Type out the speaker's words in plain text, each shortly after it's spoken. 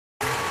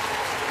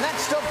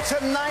Next up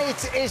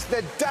tonight is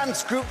the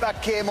dance group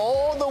that came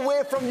all the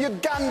way from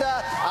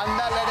Uganda and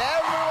that led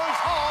everyone's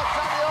hearts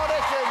at the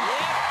audition.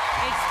 Yep,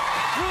 it's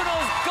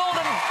Bruno's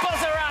Golden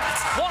Buzzer Act.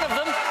 One of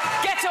them,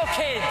 Ghetto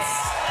Kids.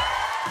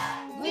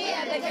 We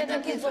are the Ghetto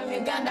Kids from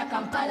Uganda,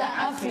 Kampala,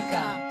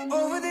 Africa.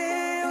 Over the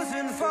hills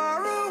and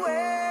far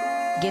away.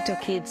 Ghetto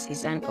Kids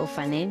is an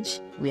orphanage.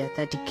 We are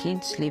 30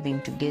 kids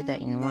living together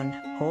in one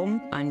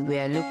home, and we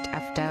are looked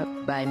after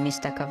by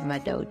Mr. Kavma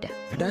Dauda.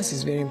 Dance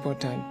is very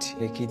important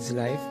in a kid's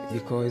life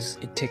because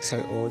it takes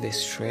out all the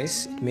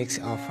stress. It makes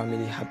our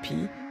family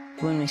happy.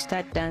 When we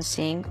start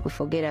dancing, we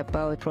forget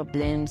about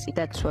problems.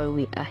 That's why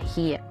we are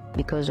here,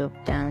 because of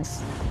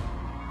dance.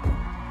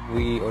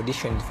 We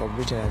auditioned for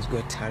Britain's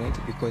Got Talent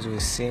because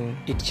we've seen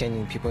it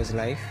changing people's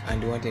life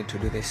and we wanted to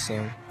do the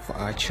same for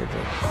our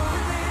children.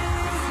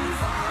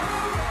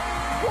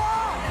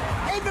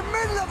 In the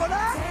middle of it,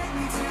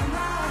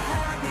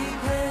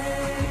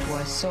 It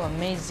was so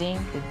amazing,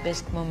 the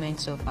best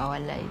moments of our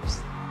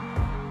lives.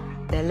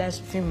 The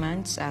last few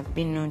months I've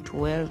been not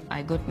well.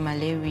 I got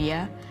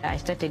malaria. I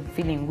started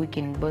feeling weak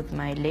in both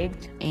my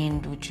legs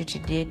and we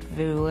treated it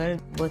very well.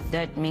 But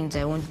that means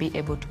I won't be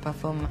able to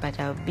perform, but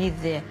I'll be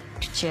there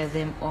to cheer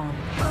them on.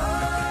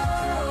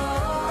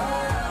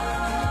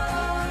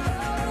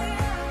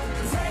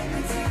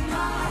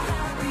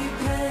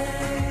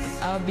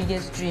 Our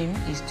biggest dream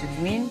is to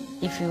win.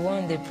 If we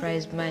won the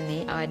prize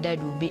money, our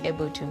dad will be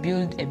able to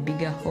build a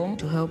bigger home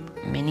to help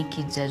many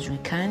kids as we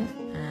can,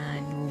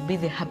 and we'll be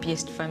the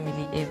happiest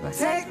family ever.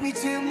 Take me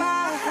to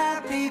my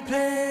happy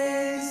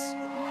place.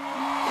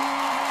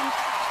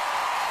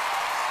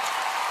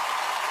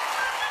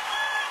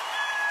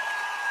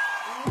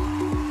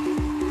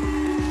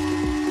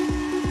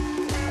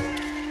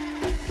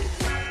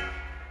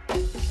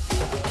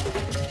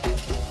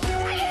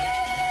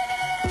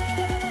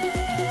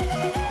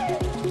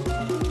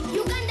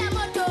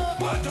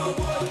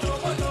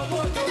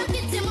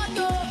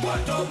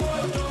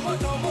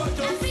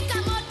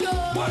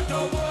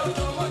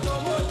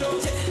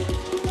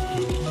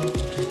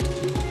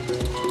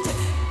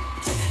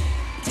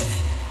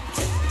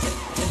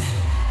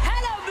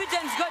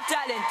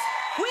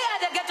 We are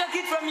the Ghetto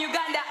Kids from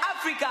Uganda,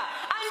 Africa,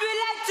 and we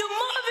like to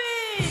move it!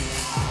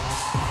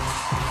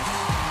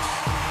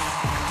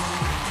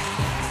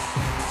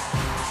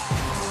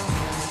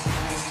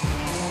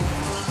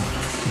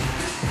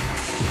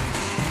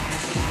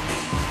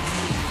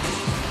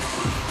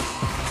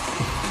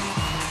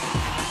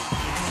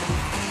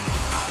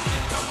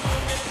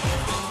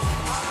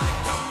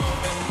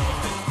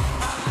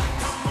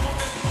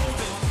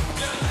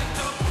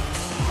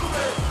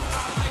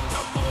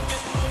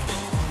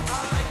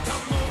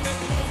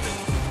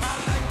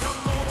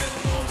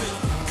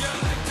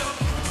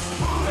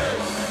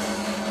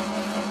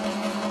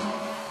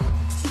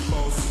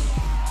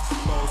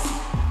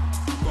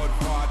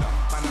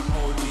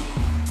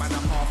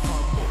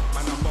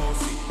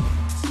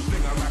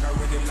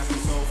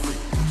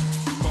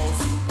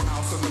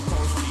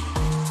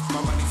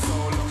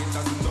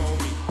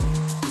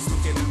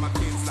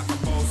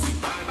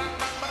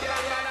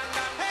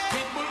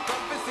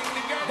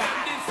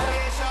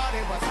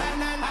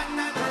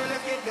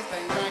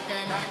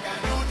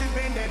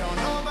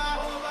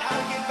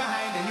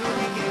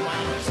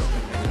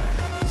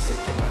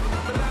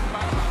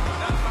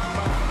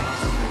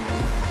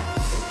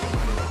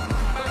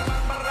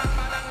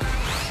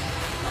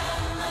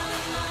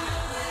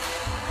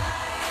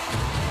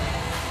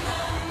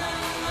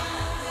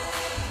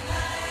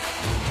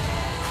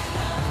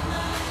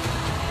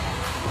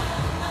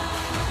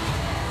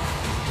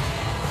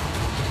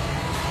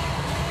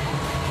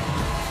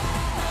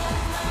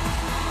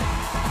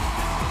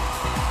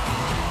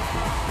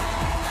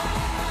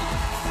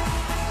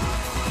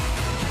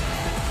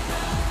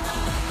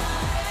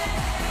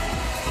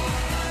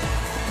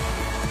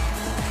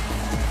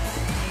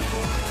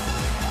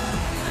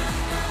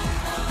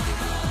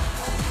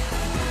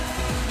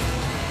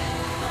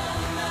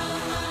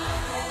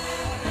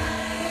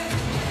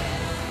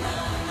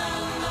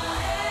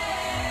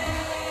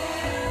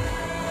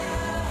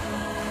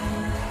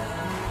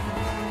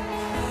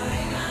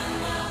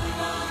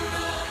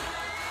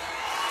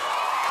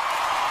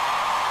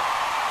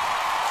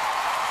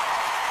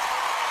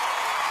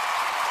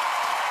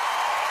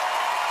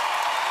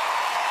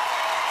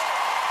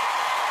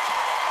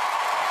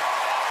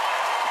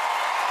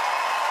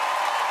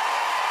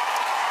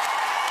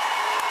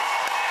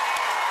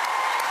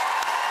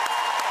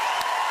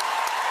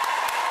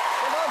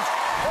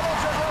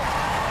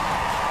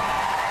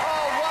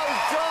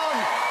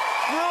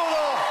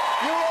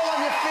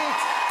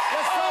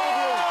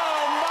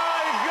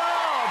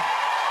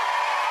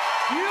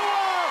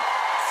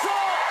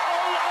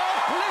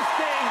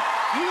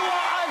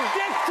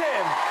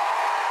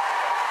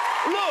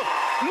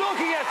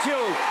 Looking at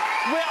you,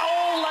 we're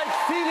all like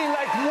feeling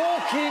like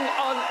walking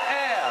on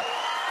air.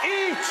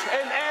 Each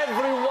and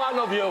every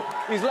one of you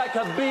is like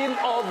a beam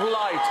of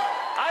light.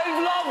 I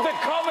love the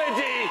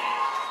comedy,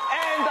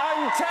 and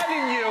I'm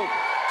telling you,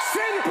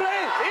 simply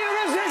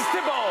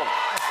irresistible.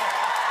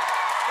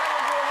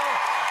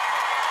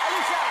 I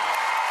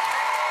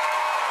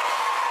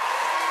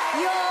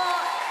Your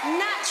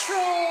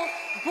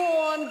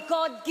natural-born,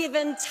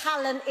 God-given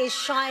talent is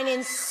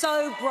shining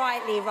so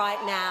brightly right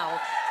now.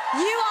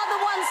 You are the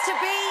ones to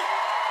beat.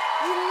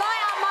 You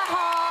light up my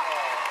heart.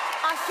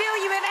 I feel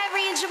you with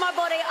every inch of my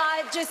body.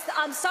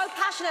 I'm so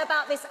passionate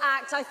about this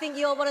act. I think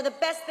you're one of the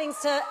best things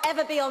to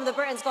ever be on the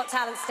Britain's Got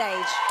Talent stage.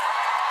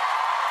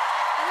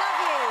 I love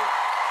you.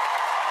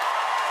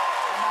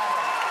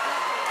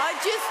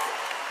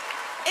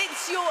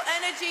 It's your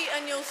energy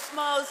and your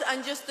smiles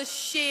and just the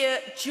sheer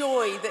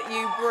joy that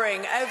you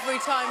bring every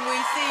time we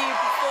see you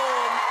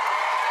perform.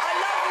 I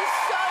love you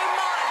so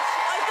much.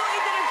 I thought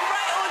you did a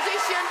great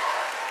audition.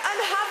 And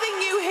having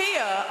you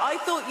here, I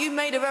thought you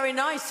made a very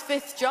nice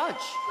fifth judge.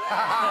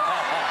 Like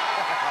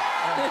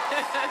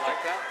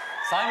that?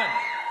 Simon.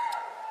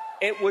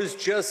 It was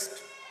just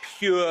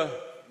pure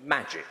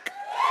magic. It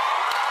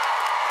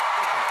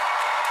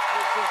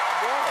just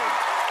was.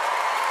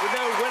 You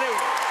know,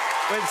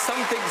 when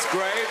something's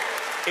great,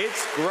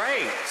 it's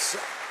great.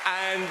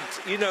 And,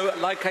 you know,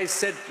 like I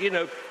said, you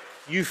know,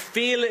 you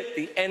feel it,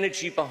 the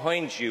energy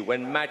behind you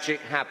when magic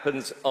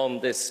happens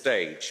on this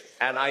stage.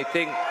 And I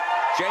think,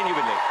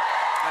 genuinely,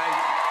 and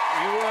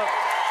you were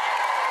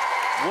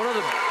one of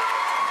the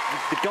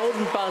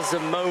Golden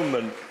Buzzer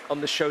moment on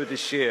the show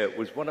this year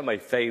was one of my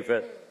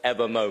favourite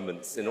ever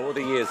moments in all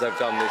the years I've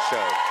done this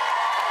show.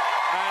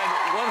 And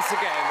once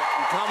again,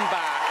 you come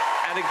back,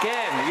 and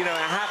again, you know,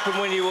 it happened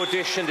when you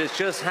auditioned, it's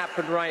just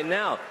happened right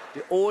now.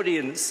 The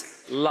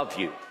audience love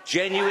you,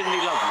 genuinely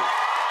love you.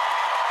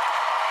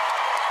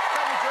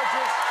 Thank you,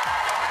 judges.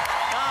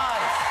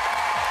 Nice.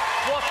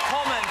 What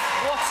comments?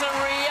 What a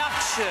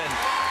reaction.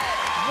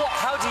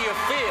 How do you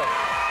feel?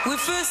 We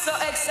feel so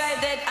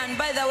excited, and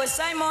by the way,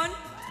 Simon,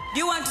 do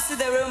you want to see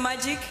the real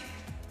magic?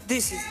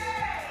 This is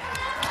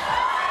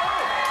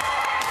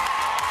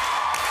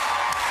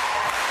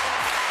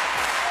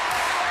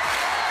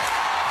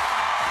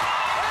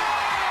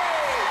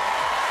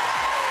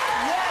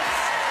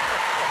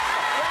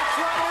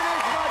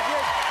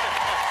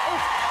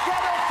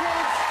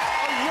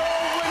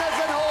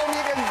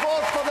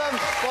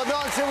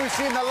until we've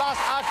seen the last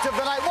act of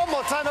the night. One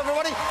more time,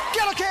 everybody.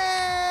 Ghetto Kids!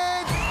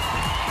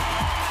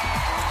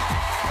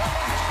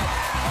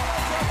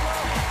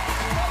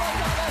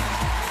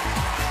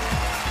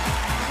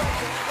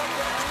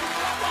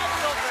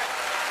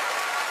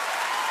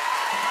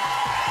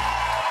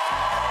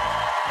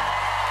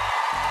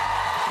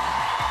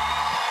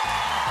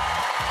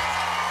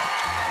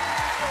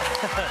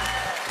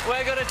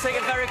 We're going to take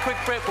a very quick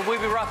break, but we'll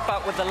be right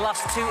back with the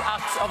last two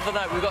acts of the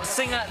night. We've got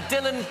singer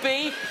Dylan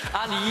B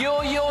and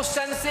Yo-Yo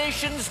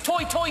Sensations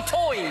Toy Toy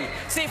Toy.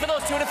 See you for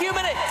those two in a few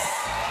minutes.